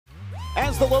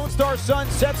As the Lone Star Sun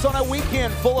sets on a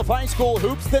weekend full of high school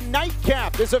hoops, the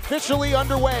nightcap is officially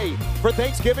underway for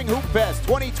Thanksgiving Hoopfest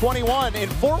 2021 in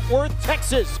Fort Worth,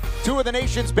 Texas. Two of the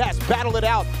nation's best battle it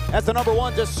out as the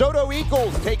 #1 DeSoto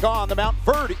Eagles take on the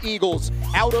Montverde Eagles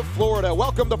out of Florida.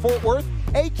 Welcome to Fort Worth,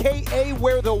 a.k.a.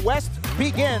 where the West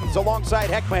begins. Alongside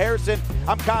Heckma Harrison,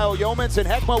 I'm Kyle Yeomans, and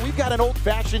Heckma, we've got an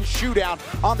old-fashioned shootout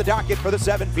on the docket for the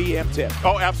 7 p.m. tip.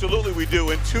 Oh, absolutely we do,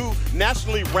 and two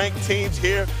nationally ranked teams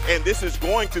here, and this is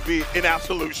going to be an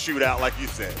absolute shootout, like you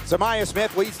said. Samaya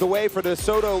Smith leads the way for the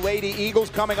DeSoto Lady Eagles,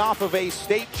 coming off of a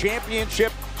state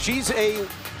championship. She's a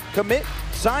commit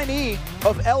signee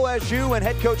of LSU, and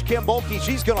head coach Kim Bulkey,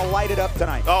 she's going to light it up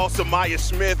tonight. Oh, Samaya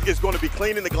Smith is going to be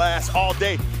cleaning the glass all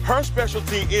day. Her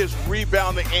specialty is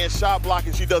rebounding and shot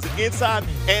blocking. She does it inside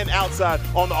and outside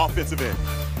on the offensive end.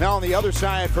 Now on the other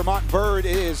side for Montverde, it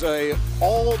is a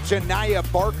all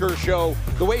Janiyah Barker show.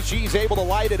 The way she's able to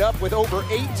light it up with over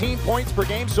 18 points per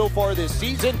game so far this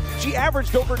season. She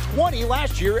averaged over 20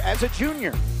 last year as a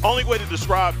junior. Only way to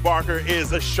describe Barker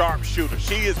is a sharp shooter.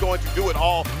 She is going to do it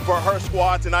all for her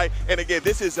squad tonight. And again,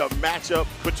 this is a matchup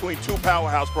between two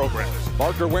powerhouse programs.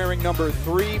 Barker wearing number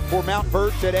 3 for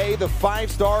Montverde today, the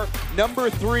 5-star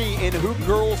number 3 in Hoop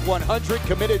Girls 100,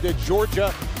 committed to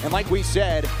Georgia. And like we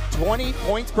said, 20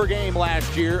 points per game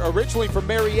last year, originally from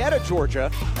Marietta,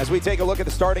 Georgia. As we take a look at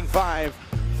the starting 5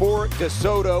 for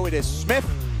DeSoto, it is Smith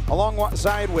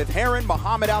alongside with Heron,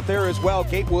 Muhammad out there as well,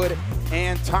 Gatewood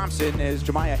and Thompson, as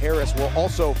Jemiah Harris will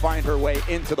also find her way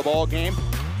into the ball game.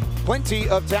 Plenty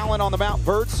of talent on the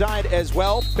Montverde side as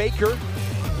well. Baker,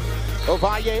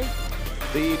 Ovalle,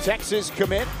 the Texas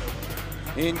commit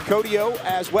in Codio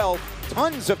as well.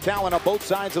 Tons of talent on both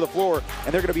sides of the floor,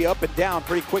 and they're going to be up and down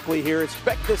pretty quickly here.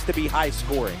 Expect this to be high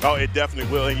scoring. Oh, it definitely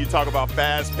will. And you talk about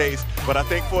fast pace, but I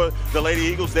think for the Lady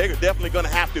Eagles, they're definitely going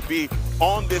to have to be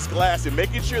on this glass and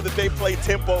making sure that they play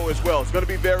tempo as well. It's going to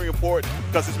be very important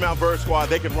because this Montverde squad,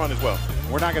 they can run as well.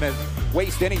 We're not going to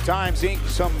waste any time seeing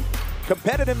some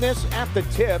competitiveness at the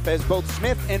tip as both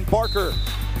Smith and Barker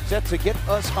set to get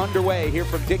us underway here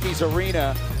from Dickies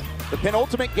Arena. The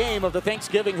penultimate game of the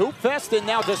Thanksgiving Hoopfest, and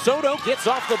now DeSoto gets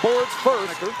off the boards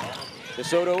first.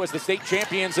 DeSoto is the state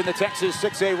champions in the Texas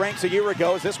 6A ranks a year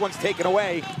ago, as this one's taken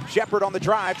away. Shepard on the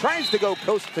drive, tries to go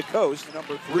coast to coast,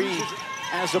 number 3,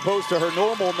 as opposed to her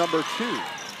normal number 2.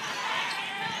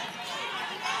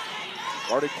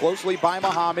 Guarded closely by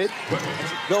Muhammad.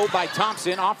 Go by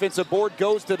Thompson. Offensive board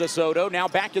goes to DeSoto. Now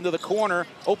back into the corner.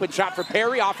 Open shot for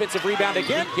Perry. Offensive rebound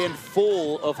again. Again,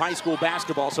 full of high school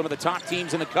basketball. Some of the top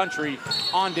teams in the country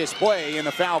on display. And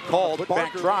the foul called.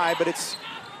 Back drive, but it's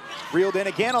reeled in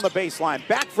again on the baseline.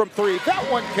 Back from 3. That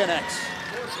one connects.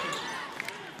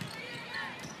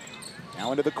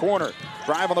 Now into the corner.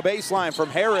 Drive on the baseline from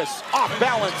Harris. Off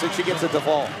balance, and she gets it to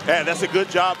fall. Yeah, that's a good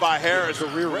job by Harris.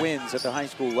 Career wins at the high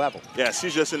school level. Yeah,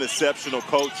 she's just an exceptional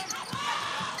coach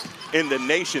in the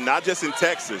nation, not just in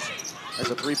Texas.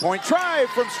 There's a 3-point try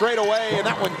from straight away, and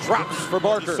that one drops for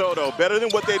Barker. DeSoto, better than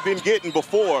what they've been getting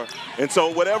before. And so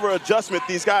whatever adjustment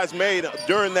these guys made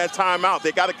during that timeout,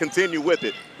 they got to continue with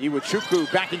it.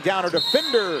 Iwachuku backing down her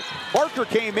defender. Barker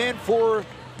came in for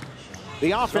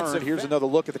the offensive. Here's another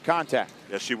look at the contact.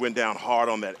 Yeah, she went down hard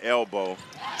on that elbow.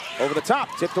 Over the top,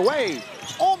 tipped away.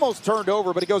 Almost turned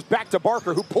over, but it goes back to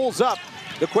Barker, who pulls up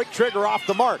the quick trigger off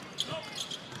the mark.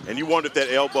 And you wonder if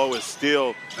that elbow is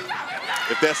still,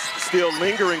 if that's still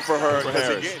lingering for her.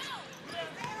 Again,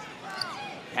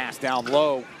 pass down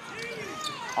low,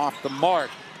 off the mark.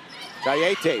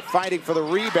 Gayete fighting for the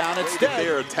rebound instead.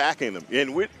 They're attacking them,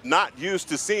 and we're not used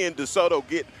to seeing DeSoto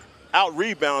get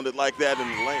out-rebounded like that in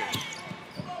the lane.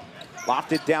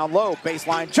 Lofted down low,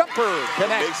 baseline jumper,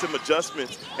 connect. Make some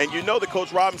adjustments, and you know that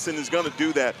Coach Robinson is going to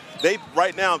do that.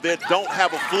 Right now, they don't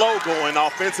have a flow going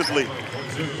offensively.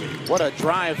 What a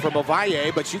drive from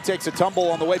Ovalle, but she takes a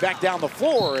tumble on the way back down the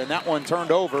floor, and that one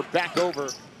turned over, back over.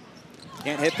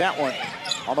 Can't hit that one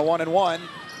on the 1-and-1.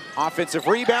 Offensive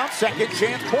rebound, second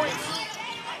chance points.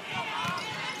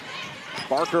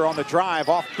 Barker on the drive,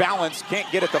 off balance,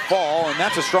 can't get it to fall, and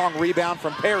that's a strong rebound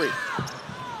from Perry.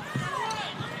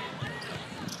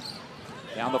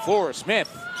 Down the floor, Smith.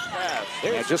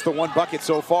 Yeah, just the one bucket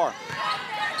so far.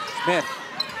 Smith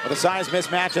with a size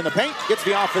mismatch in the paint, gets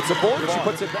the offensive board, she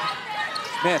puts it back.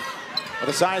 Smith with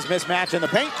a size mismatch in the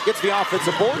paint, gets the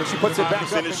offensive board, she puts it back.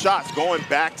 Percentage shots going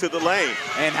back to the lane.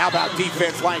 And how about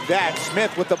defense like that?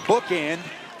 Smith with the bookend.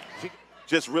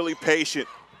 Just really patient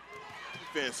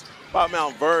defense by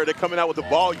Montverde. They're coming out with the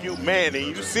ball, and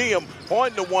you see them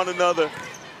pointing to one another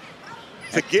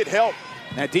to get help.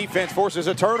 That defense forces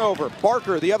a turnover.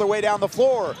 Barker the other way down the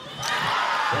floor.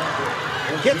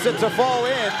 Gets it to fall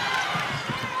in.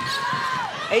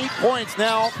 8 points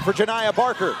now for Janiah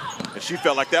Barker. And she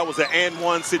felt like that was an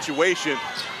and-one situation.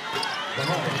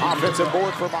 Offensive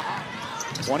board for Muhammad.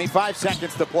 25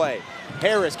 seconds to play.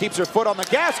 Harris keeps her foot on the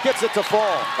gas, gets it to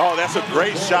fall. Oh, that's a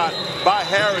great shot by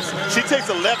Harris. She takes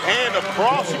a left hand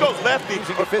across. She goes lefty.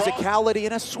 Using a physicality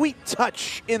and a sweet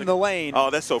touch in the lane. Oh,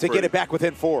 that's so to pretty. Get it back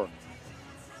within 4.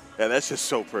 Yeah, that's just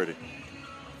so pretty.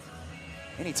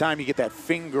 Anytime you get that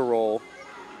finger roll,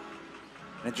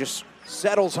 and it just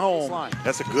settles home.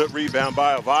 That's a good rebound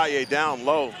by Avaye down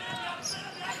low.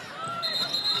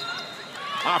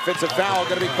 Offensive foul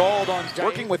going to be called on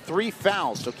working with 3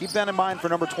 fouls. So keep that in mind for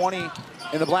number 20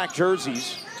 in the black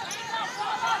jerseys.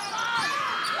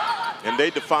 And they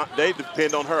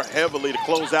depend on her heavily to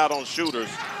close out on shooters.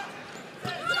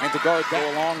 And to guard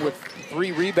that along with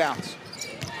 3 rebounds.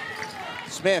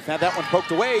 Smith had that one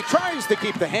poked away, tries to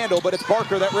keep the handle, but it's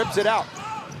Barker that rips it out.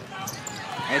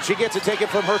 And she gets to take it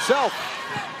from herself.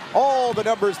 All the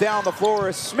numbers down the floor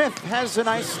as Smith has a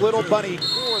nice little bunny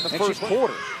in the first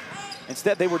quarter.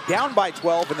 Instead, they were down by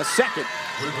 12 in the second.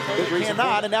 They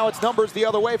cannot, and now it's numbers the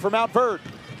other way for Montverde.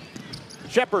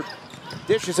 Shepard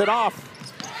dishes it off.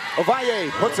 Avaye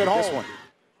puts it home.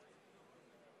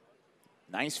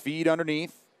 Nice feed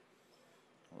underneath.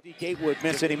 Gatewood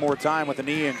miss any more time with a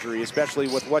knee injury, especially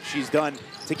with what she's done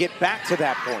to get back to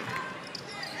that point.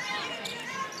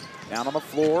 Down on the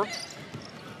floor.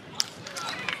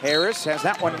 Harris has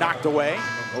that one knocked away.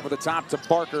 Over the top to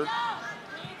Barker.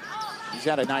 He's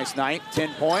had a nice night,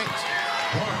 10 points.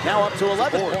 Now up to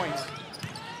 11 points.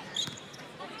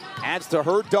 Adds to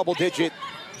her double-digit,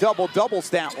 double-double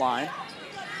stat line.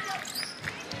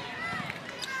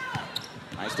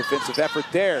 Nice defensive effort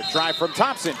there. Drive from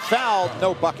Thompson, fouled,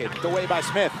 no bucket. Away by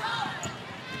Smith.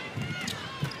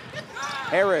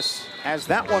 Harris has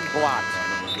that one blocked.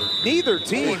 Neither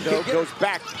team, though, goes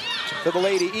back to the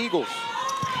Lady Eagles.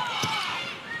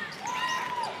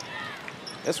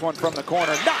 This one from the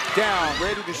corner, knocked down.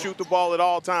 Ready to shoot the ball at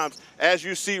all times. As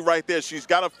you see right there, she's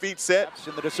got her feet set.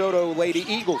 In the DeSoto Lady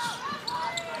Eagles.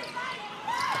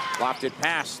 Lofted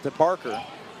pass to Barker.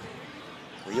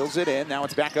 Reels it in, now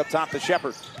it's back up top to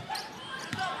Shepard.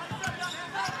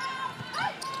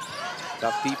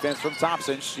 Tough defense from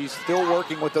Thompson. She's still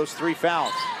working with those 3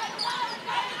 fouls.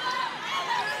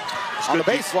 On the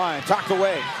baseline, tucked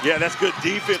away. Yeah, that's good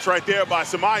defense right there by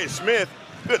Samaya Smith.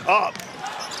 Good up.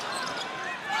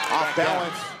 Off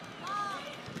balance.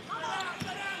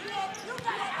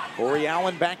 Corey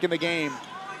Allen back in the game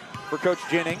for Coach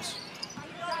Jennings.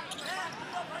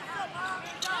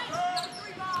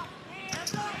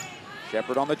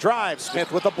 Shepard on the drive.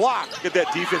 Smith with a block. Get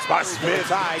that defense by Smith.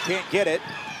 High, can't get it.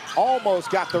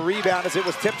 Almost got the rebound as it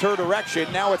was tipped her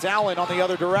direction. Now it's Allen on the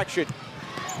other direction.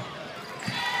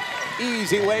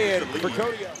 Easy lay-in for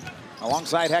Codio.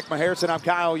 Alongside Heckma Harrison, I'm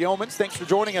Kyle Yeomans. Thanks for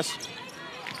joining us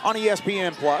on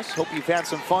ESPN+. Hope you've had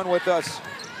some fun with us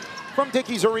from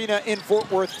Dickies Arena in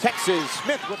Fort Worth, Texas.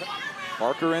 Smith with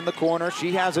Barker in the corner.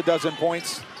 She has a dozen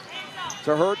points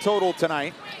to her total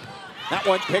tonight. That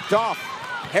one picked off.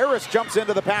 Harris jumps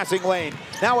into the passing lane.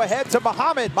 Now ahead to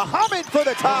Muhammad. Muhammad for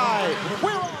the tie.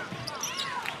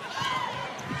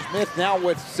 Smith now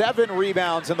with 7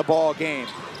 rebounds in the ball game.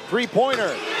 3-pointer.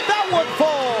 That one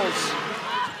falls.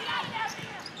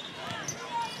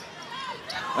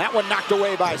 That one knocked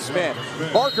away by Smith.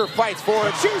 Barker fights for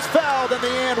it. She's fouled in the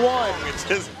and one. It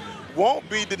just won't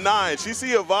be denied. She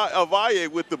see Avaye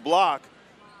with the block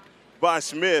by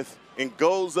Smith and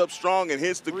goes up strong and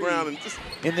hits the ground. And just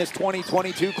in this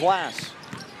 2022 class.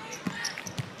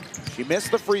 She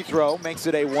missed the free throw, makes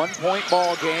it a 1-point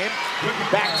ball game.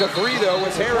 Back to 3 though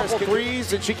as Harris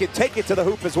threes, and she can take it to the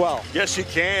hoop as well. Yes, she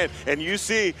can. And you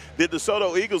see the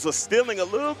DeSoto Eagles are stealing a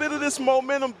little bit of this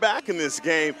momentum back in this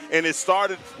game, and it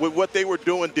started with what they were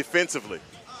doing defensively.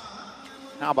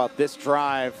 How about this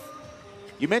drive?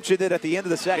 You mentioned it at the end of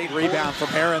the second. Rebound from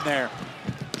Heron there.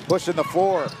 Pushing the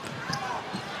floor.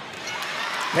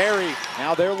 Perry,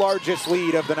 now their largest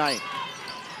lead of the night.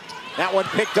 That one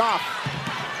picked off.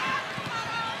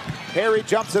 Perry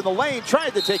jumps in the lane,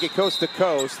 tried to take it coast to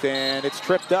coast, and it's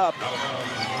tripped up.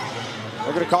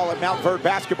 We're going to call it Montverde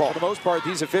basketball. For the most part,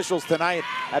 these officials tonight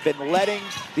have been letting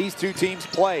these 2 teams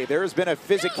play. There has been a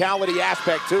physicality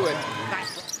aspect to it.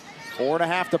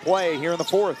 4.5 to play here in the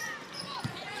 4th.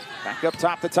 Back up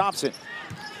top to Thompson.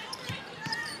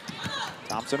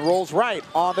 Thompson rolls right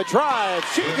on the drive.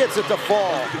 She gets it to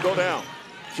fall. Go down.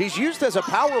 She's used as a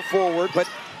power forward, but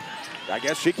I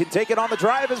guess she can take it on the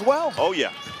drive as well. Oh,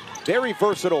 yeah. Very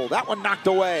versatile. That one knocked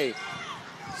away.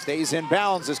 Stays in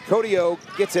bounds as Codio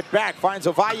gets it back. Finds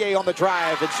Avaye on the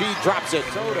drive, and she drops it.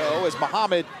 DeSoto as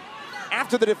Muhammad,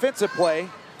 after the defensive play,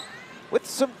 with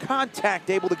some contact,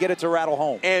 able to get it to rattle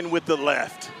home. And with the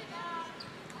left.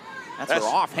 That's her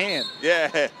offhand.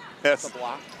 Yeah, that's a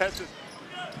block. That's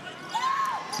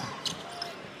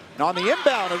and on the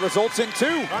inbound, it results in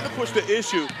 2. Trying to push the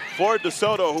issue for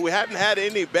DeSoto, who hadn't had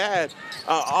any bad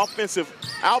offensive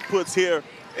outputs here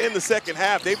in the second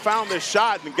half. They found their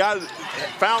shot and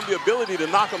found the ability to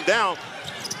knock them down.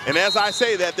 And as I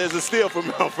say that, there's a steal from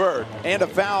Montverde. And a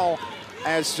foul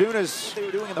as soon as they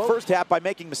were doing in the first half by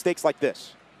making mistakes like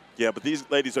this. Yeah, but these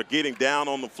ladies are getting down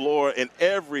on the floor, and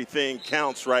everything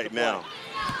counts right now.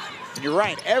 And you're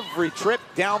right, every trip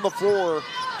down the floor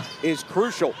is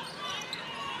crucial.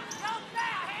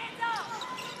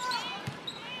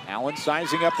 Allen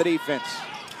sizing up the defense.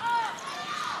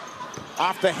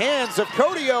 Off the hands of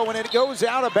Codio, and it goes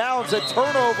out of bounds. A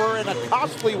turnover and a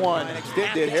costly one. And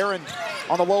extended. Heron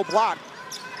on the low block.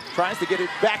 Tries to get it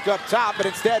back up top, but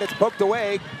instead it's poked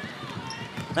away.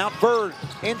 Montverde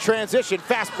in transition.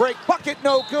 Fast break. Bucket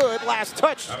no good. Last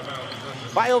touch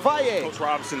by Ovalle. Coach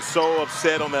Robinson so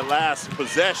upset on that last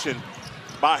possession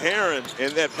by Heron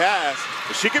in that pass.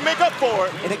 But she can make up for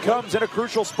it. And it comes in a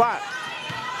crucial spot.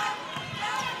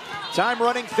 Time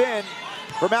running thin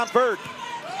for Montverde.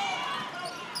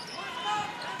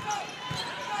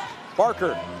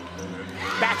 Barker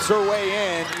backs her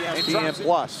way in. ESPN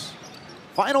Plus.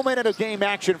 Final minute of game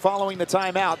action following the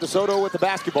timeout. DeSoto with the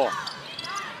basketball.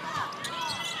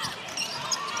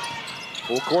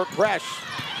 Full court press.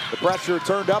 The pressure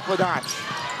turned up a notch.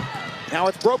 Now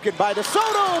it's broken by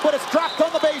DeSoto, but it's dropped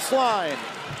on the baseline.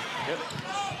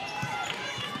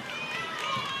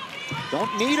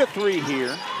 Don't need a 3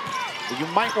 here. But you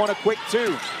might want a quick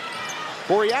 2.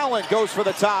 Corey Allen goes for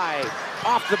the tie.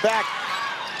 Off the back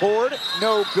board,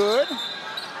 no good.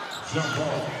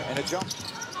 And a jump.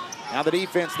 Now the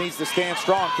defense needs to stand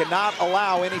strong. Cannot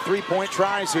allow any 3-point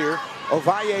tries here.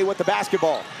 Ovalle with the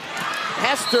basketball.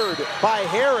 Pestered by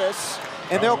Harris,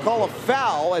 and they'll call a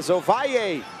foul as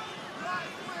Ovalle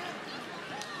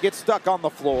gets stuck on the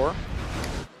floor.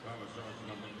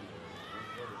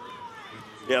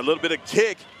 Yeah, a little bit of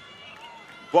kick.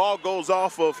 Ball goes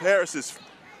off of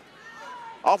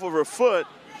off of her foot.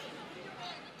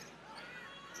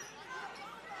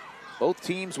 Both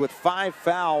teams with 5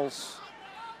 fouls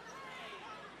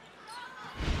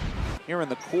here in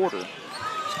the quarter,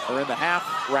 or in the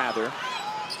half rather.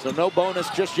 So no bonus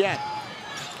just yet.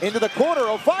 Into the corner,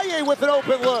 Ovalle with an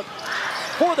open look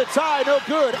for the tie, no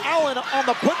good. Allen on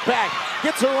the putback,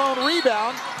 gets her own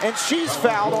rebound, and she's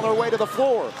fouled on her way to the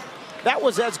floor. That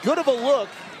was as good of a look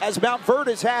as Montverde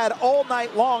has had all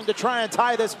night long to try and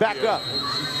tie this back up.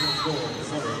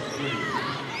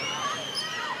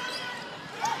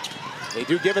 They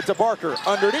do give it to Barker.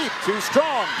 Underneath, too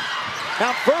strong.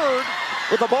 Montverde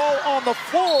with the ball on the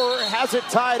floor has it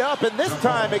tied up, and this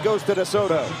time it goes to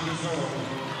DeSoto.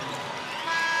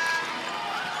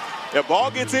 The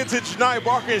ball gets into Janai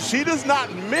Barker, and she does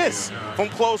not miss from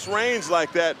close range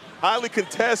like that. Highly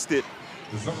contested.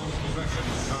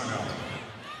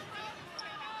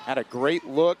 Had a great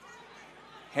look.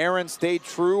 Heron stayed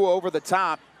true over the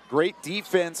top. Great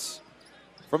defense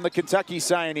from the Kentucky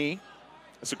signee.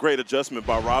 That's a great adjustment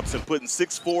by Robinson, putting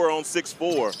 6'4" on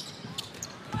 6'4".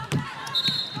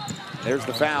 There's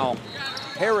the foul.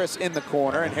 Harris in the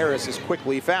corner, and Harris is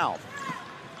quickly fouled.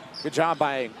 Good job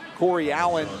by Corey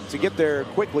Allen to get there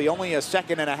quickly. Only a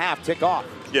 1.5 tick off.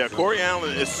 Yeah, Corey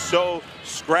Allen is so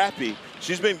scrappy.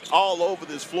 She's been all over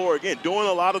this floor again, doing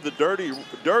a lot of the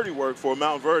dirty work for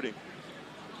Montverde.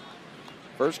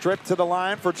 First trip to the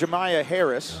line for Jemiah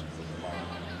Harris.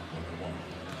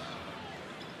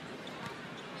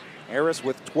 Harris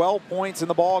with 12 points in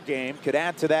the ball game could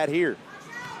add to that here.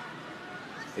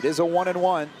 It is a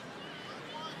 1-and-1.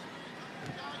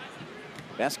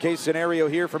 Best case scenario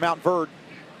here for Montverde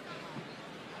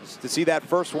is to see that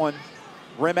first one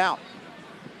rim out.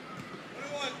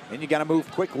 And you got to move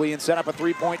quickly and set up a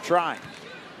 3-point try.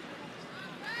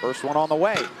 First one on the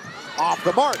way. Off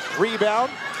the mark. Rebound.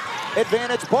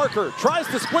 Advantage Barker. Tries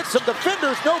to split some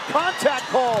defenders. No contact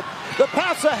called. The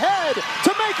pass ahead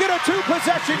to make it a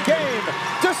 2-possession game.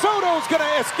 DeSoto's going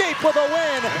to escape with a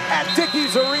win at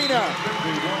Dickies Arena.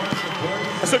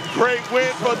 That's a great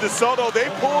win for DeSoto. They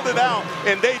pulled it out,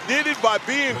 and they did it by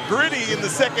being gritty in the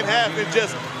second half and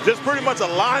just pretty much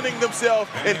aligning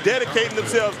themselves and dedicating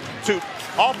themselves to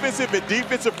offensive and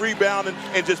defensive rebounding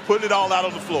and just putting it all out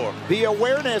on the floor. The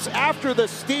awareness after the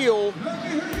steal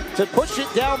to push it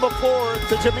down the floor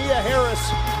to Jemiah Harris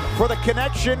for the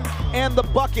connection and the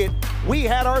bucket. We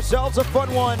had ourselves a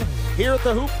fun one here at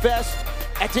the Hoop Fest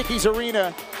at Dickies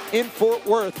Arena in Fort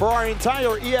Worth. For our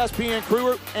entire ESPN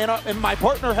crew and my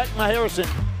partner, Heckma Harrison,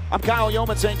 I'm Kyle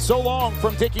Yeoman saying so long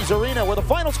from Dickies Arena, where the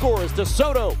final score is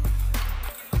DeSoto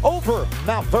over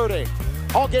Montverde.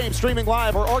 All games streaming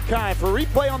live or archived for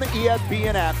replay on the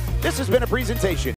ESPN app. This has been a presentation